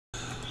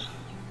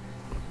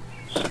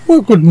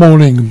Well, good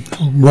morning.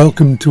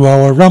 Welcome to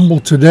our ramble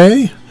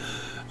today.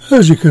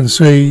 As you can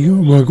see,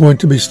 we're going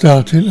to be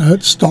starting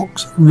at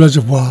Stocks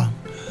Reservoir.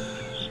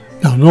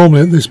 Now,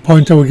 normally at this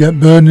point I would get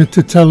Bernard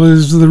to tell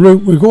us the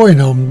route we're going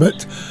on,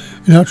 but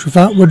in actual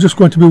fact we're just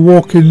going to be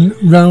walking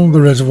round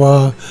the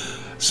reservoir,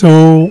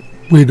 so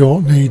we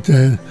don't need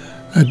a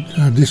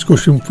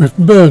discussion with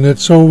Bernard,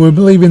 so we're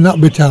leaving that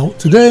bit out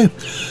today.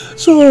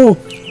 So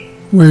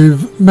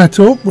we've met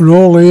up, we're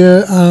all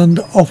here, and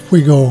off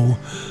we go.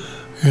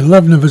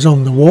 11 of us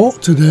on the walk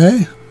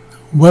today.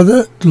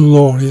 Weather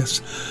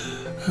glorious.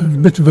 A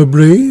bit of a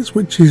breeze,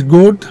 which is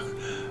good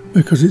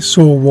because it's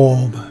so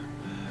warm.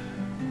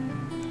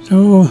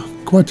 So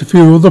quite a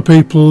few other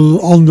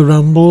people on the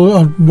ramble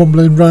are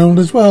wobbling round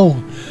as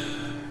well.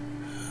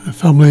 A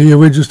family here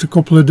with just a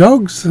couple of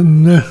dogs,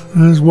 and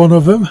there's one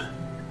of them.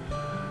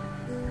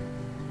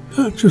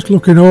 Just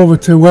looking over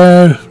to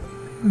where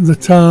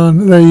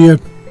the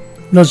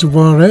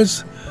reservoir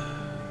is.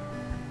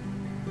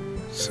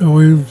 So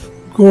we've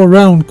go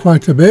around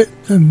quite a bit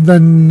and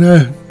then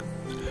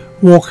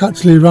walk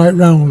actually right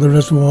round the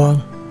reservoir,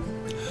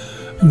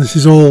 and this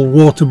is all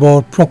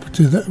waterboard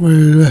property that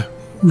we're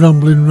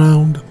rambling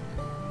round.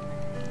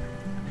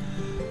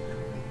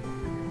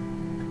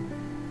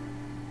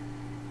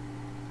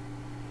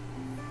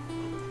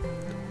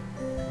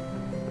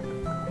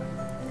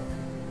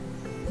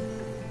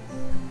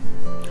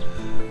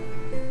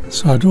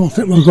 So I don't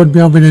think we're going to be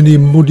having any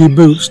muddy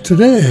boots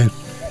today.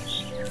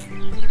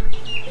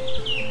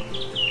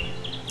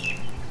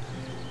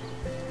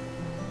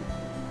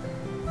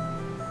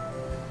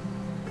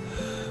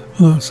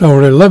 That's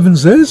our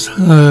 11s is,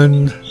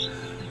 and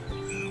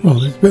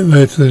well, it's a bit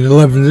later than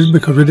 11s is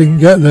because we didn't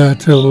get there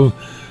till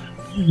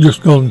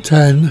just gone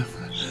 10.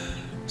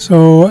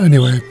 So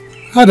anyway,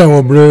 had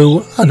our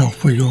brew and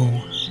off we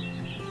go.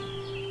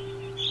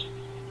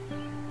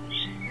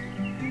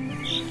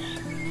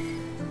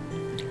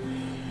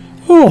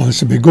 Oh,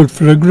 this would be good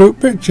for a group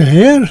picture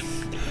here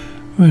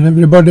when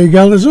everybody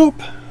gathers up.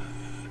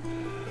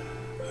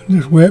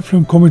 Just wait for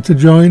them coming to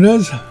join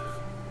us.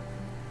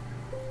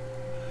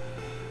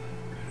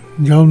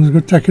 John's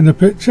good taking the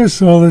picture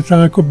so that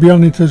I could be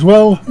on it as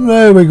well.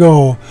 There we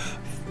go.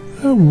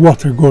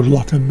 What a good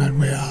lot of men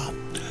we are.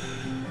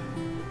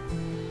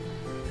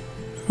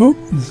 Oh,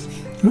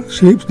 that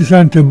sheep's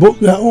decided to book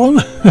that one.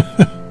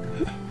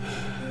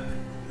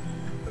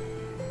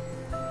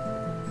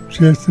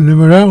 Chasing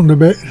him around a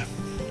bit.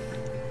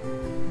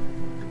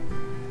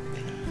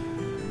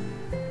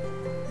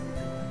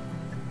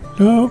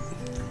 Oh,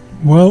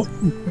 well,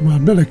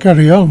 I'd better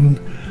carry on.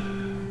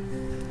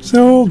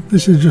 So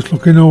this is just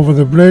looking over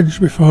the bridge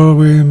before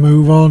we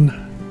move on.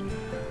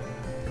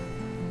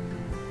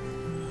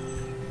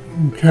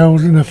 And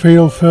cows in a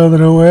field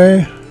further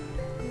away.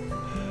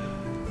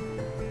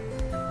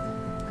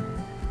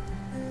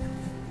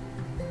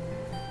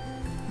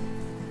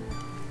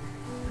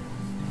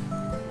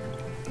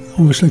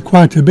 Obviously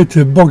quite a bit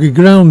of boggy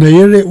ground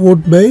here it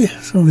would be,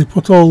 so they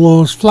put all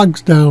those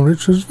flags down,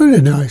 which was very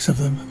nice of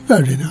them,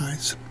 very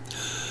nice.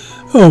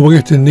 Oh, we're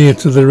getting near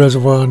to the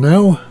reservoir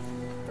now.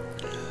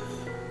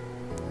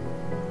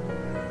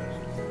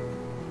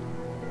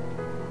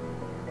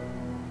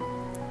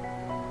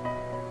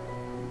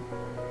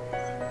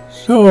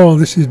 So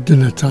this is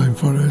dinner time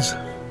for us.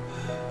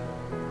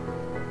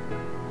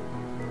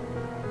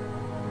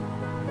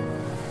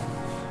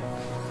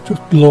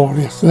 Just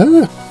glorious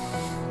there.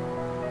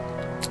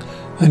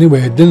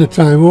 Anyway, dinner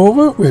time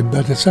over, we'd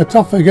better set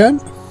off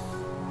again.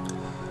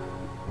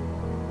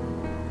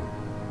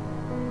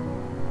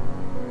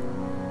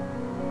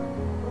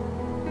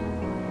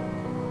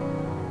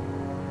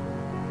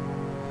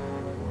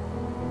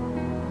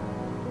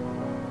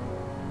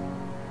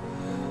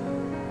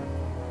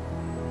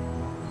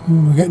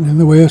 We're getting in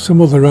the way of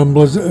some other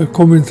ramblers that are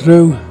coming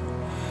through.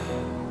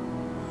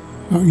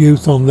 Got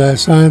youth on their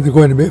side, they're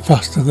going a bit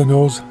faster than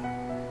us.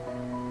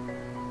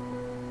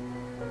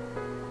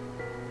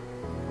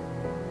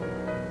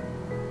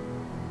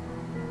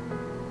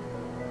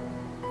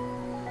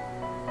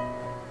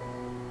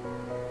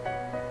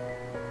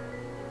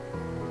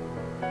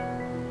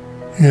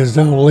 Here's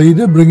our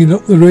leader bringing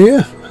up the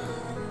rear.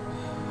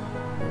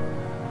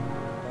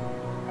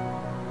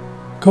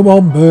 Come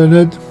on,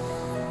 Bernard.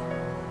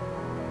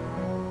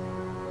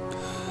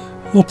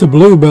 Lot of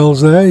bluebells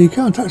there, you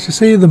can't actually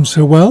see them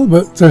so well,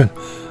 but there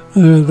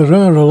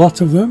are a lot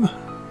of them.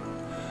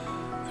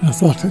 And I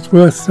thought it's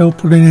worth still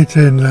putting it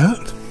in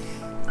that.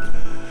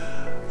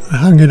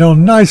 Hanging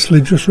on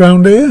nicely just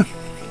round here.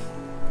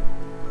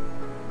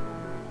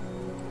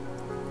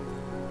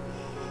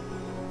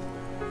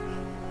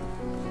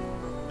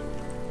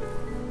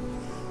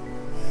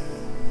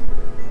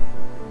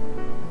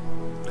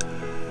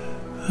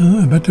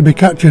 I better be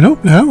catching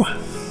up now.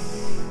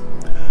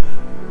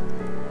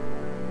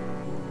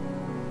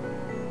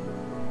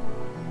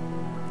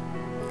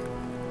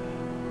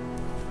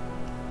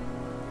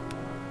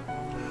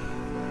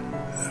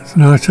 It's a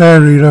nice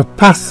area of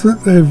path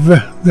that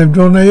they've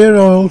done here,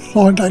 all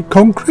like that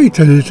concrete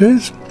as it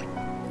is.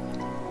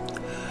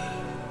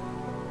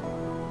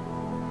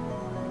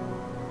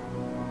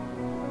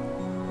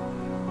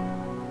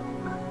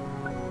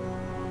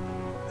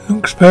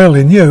 Looks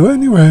fairly new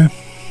anyway.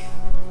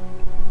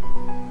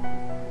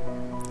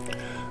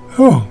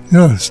 Oh,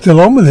 yeah, still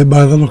on with it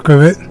by the look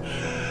of it.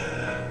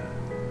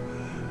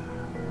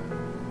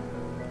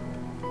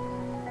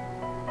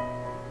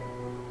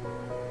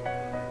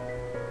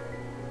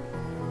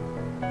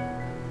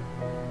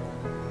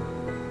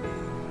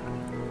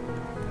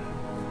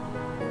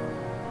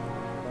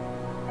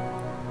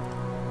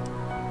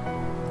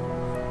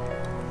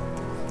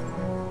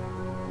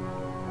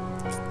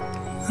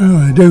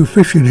 Oh, they do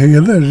fishing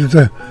here. There's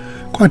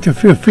quite a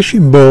few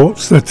fishing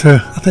boats that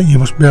I think you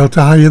must be able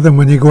to hire them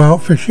when you go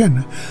out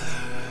fishing.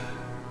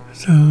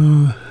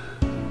 So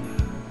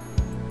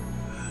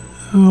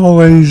all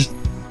these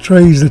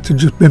trees that have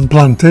just been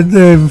planted,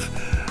 they've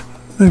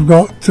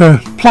got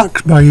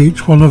plaques by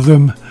each one of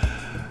them,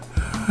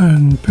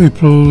 and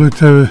people that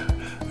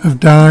have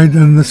died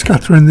and they're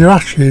scattering their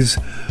ashes.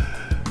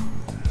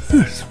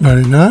 It's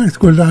very nice,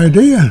 good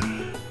idea.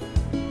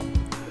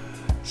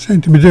 Seem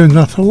to be doing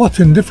that a lot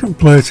in different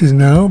places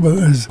now, but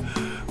there's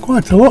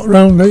quite a lot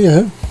around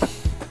here.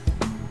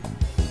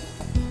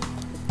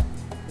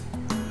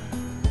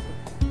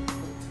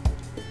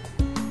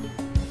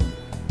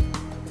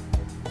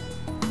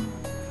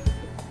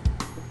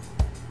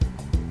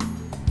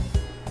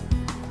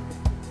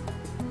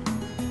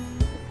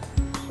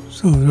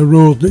 So the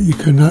road that you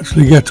can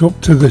actually get up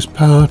to this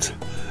part.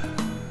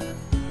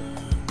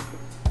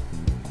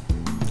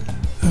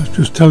 That's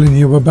just telling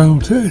you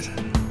about it.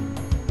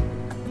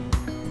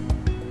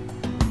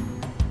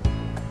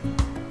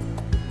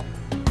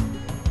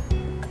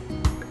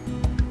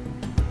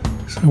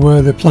 So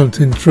where they're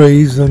planting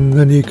trees, and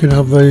then you can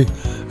have a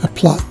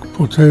plaque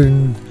put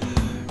in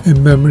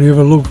memory of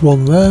a loved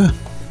one there.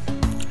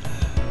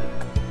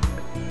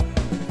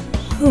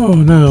 Oh,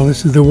 now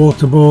this is the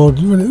water board.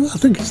 I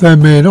think it's their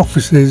main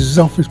office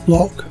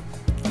block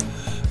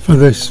for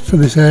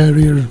this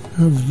area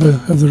of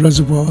the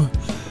reservoir.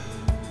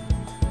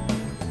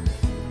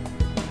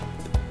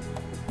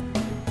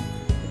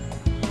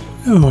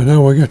 Oh,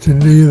 now we're getting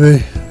near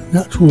the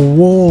actual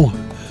wall.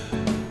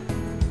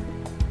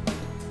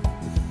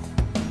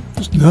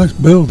 It's a nice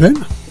building.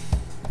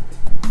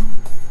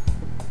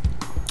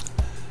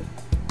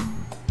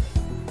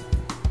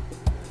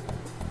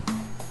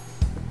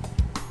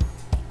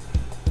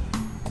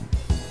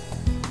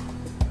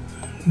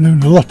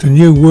 Doing a lot of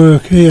new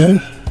work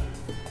here.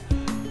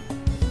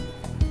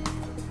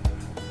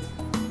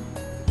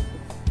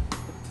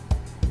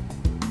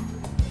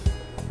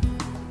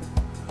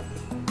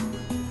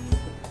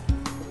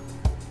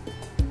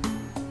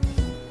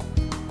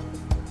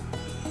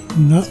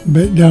 And that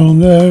bit down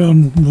there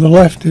on the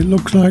left, it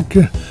looks like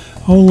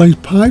all these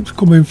pipes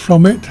coming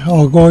from it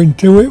or going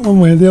to it one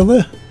way or the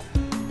other.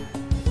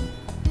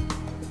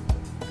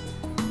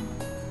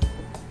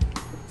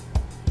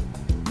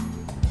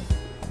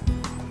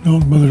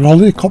 Don't know whether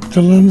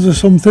helicopter lands or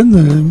something, the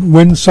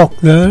windsock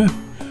there.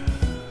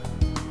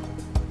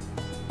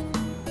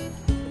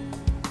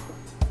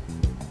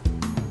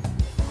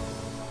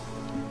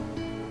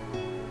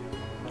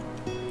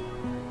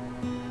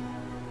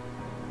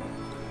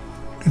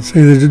 You can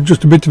see there's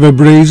just a bit of a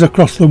breeze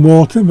across the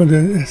water, but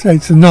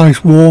it's a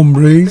nice warm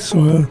breeze,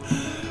 so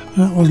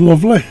that was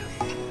lovely.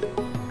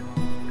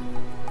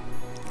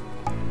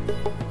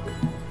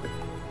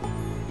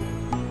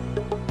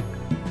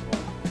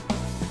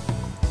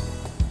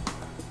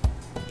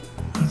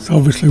 That's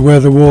obviously where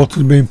the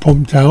water's being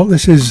pumped out.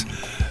 This is,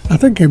 I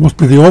think it must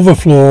be the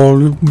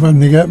overflow when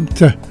they get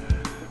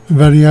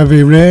very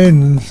heavy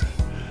rains,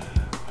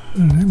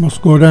 and it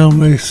must go down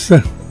this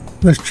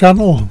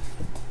channel.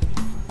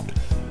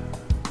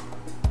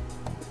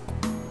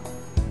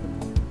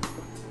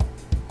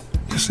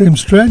 Just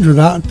seems strange with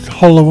that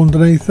hollow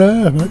underneath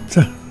there, but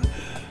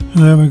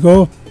there we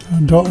go.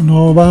 I don't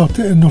know about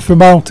it, enough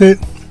about it.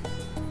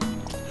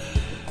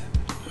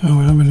 Oh,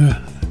 we're having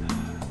a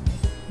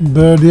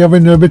birdie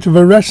having a bit of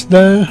a rest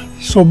there,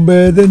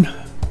 sunbathing.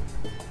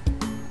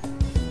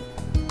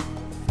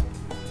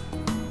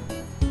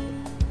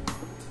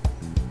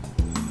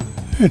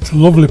 It's a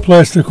lovely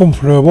place to come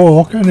for a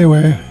walk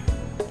anyway.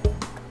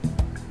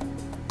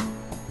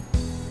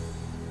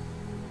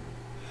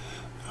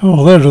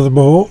 Oh, there are the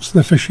boats,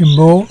 the fishing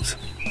boats.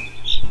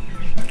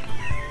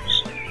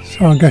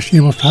 So I guess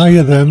you must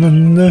hire them,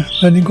 and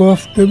then you go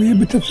off doing a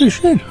bit of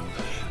fishing.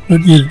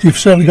 But you've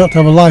certainly got to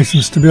have a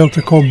licence to be able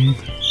to come.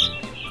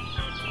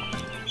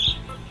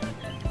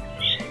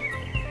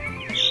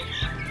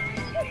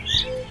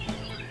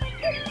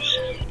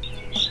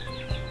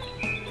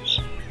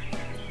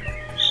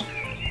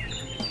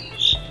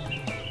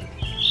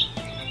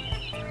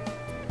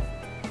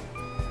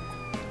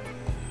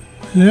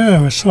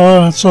 Yeah, I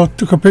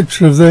took a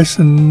picture of this,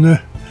 and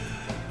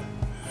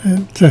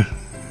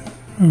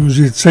as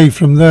you'd see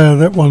from there,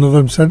 that one of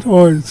them said,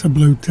 "Oh, it's a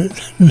blue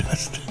tit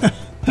nest."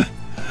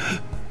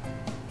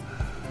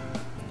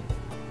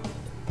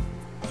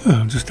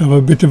 I'll just have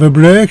a bit of a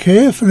break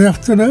here for the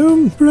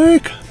afternoon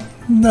break,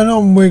 and then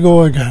on we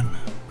go again.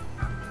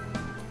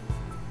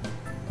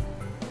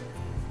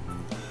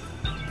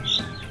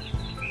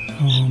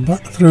 Oh,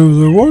 back through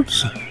the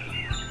woods.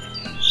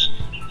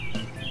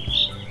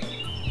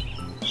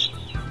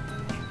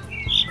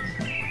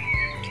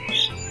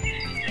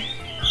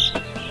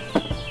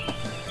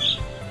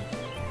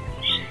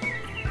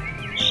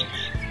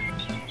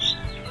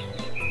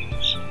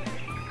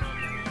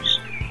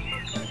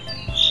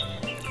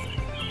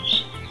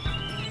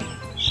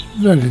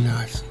 Very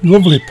nice.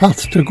 Lovely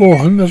path to go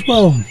on as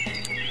well.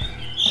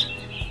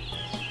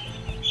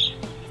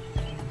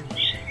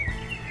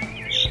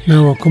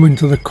 Now we're coming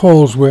to the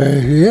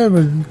causeway here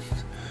and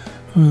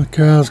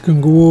cars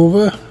can go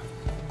over.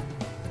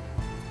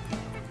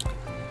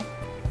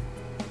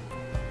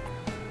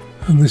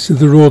 And this is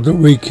the road that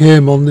we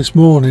came on this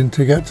morning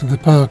to get to the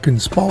parking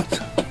spot.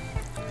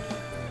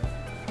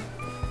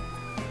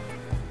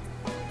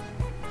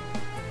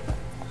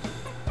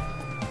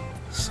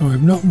 So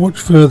we've not much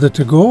further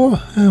to go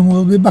and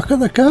we'll be back at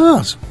the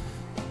cars.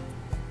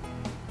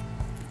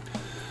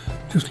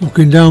 Just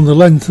looking down the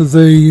length of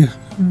the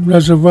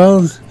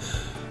reservoir,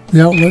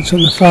 the outlets at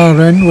the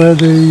far end where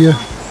the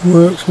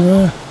works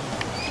were.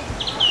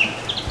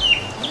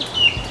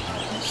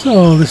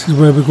 So this is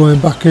where we're going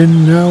back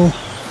in now,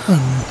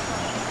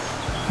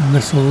 and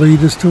this will lead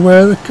us to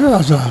where the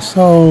cars are.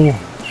 So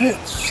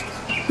it's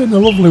been a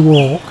lovely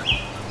walk.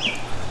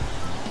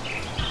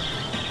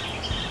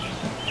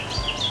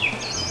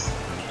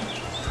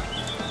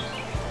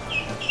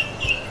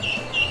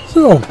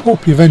 So,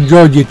 hope you've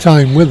enjoyed your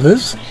time with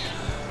us,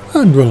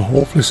 and we'll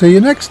hopefully see you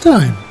next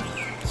time.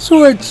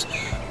 So it's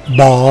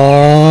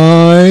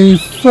bye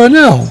for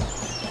now.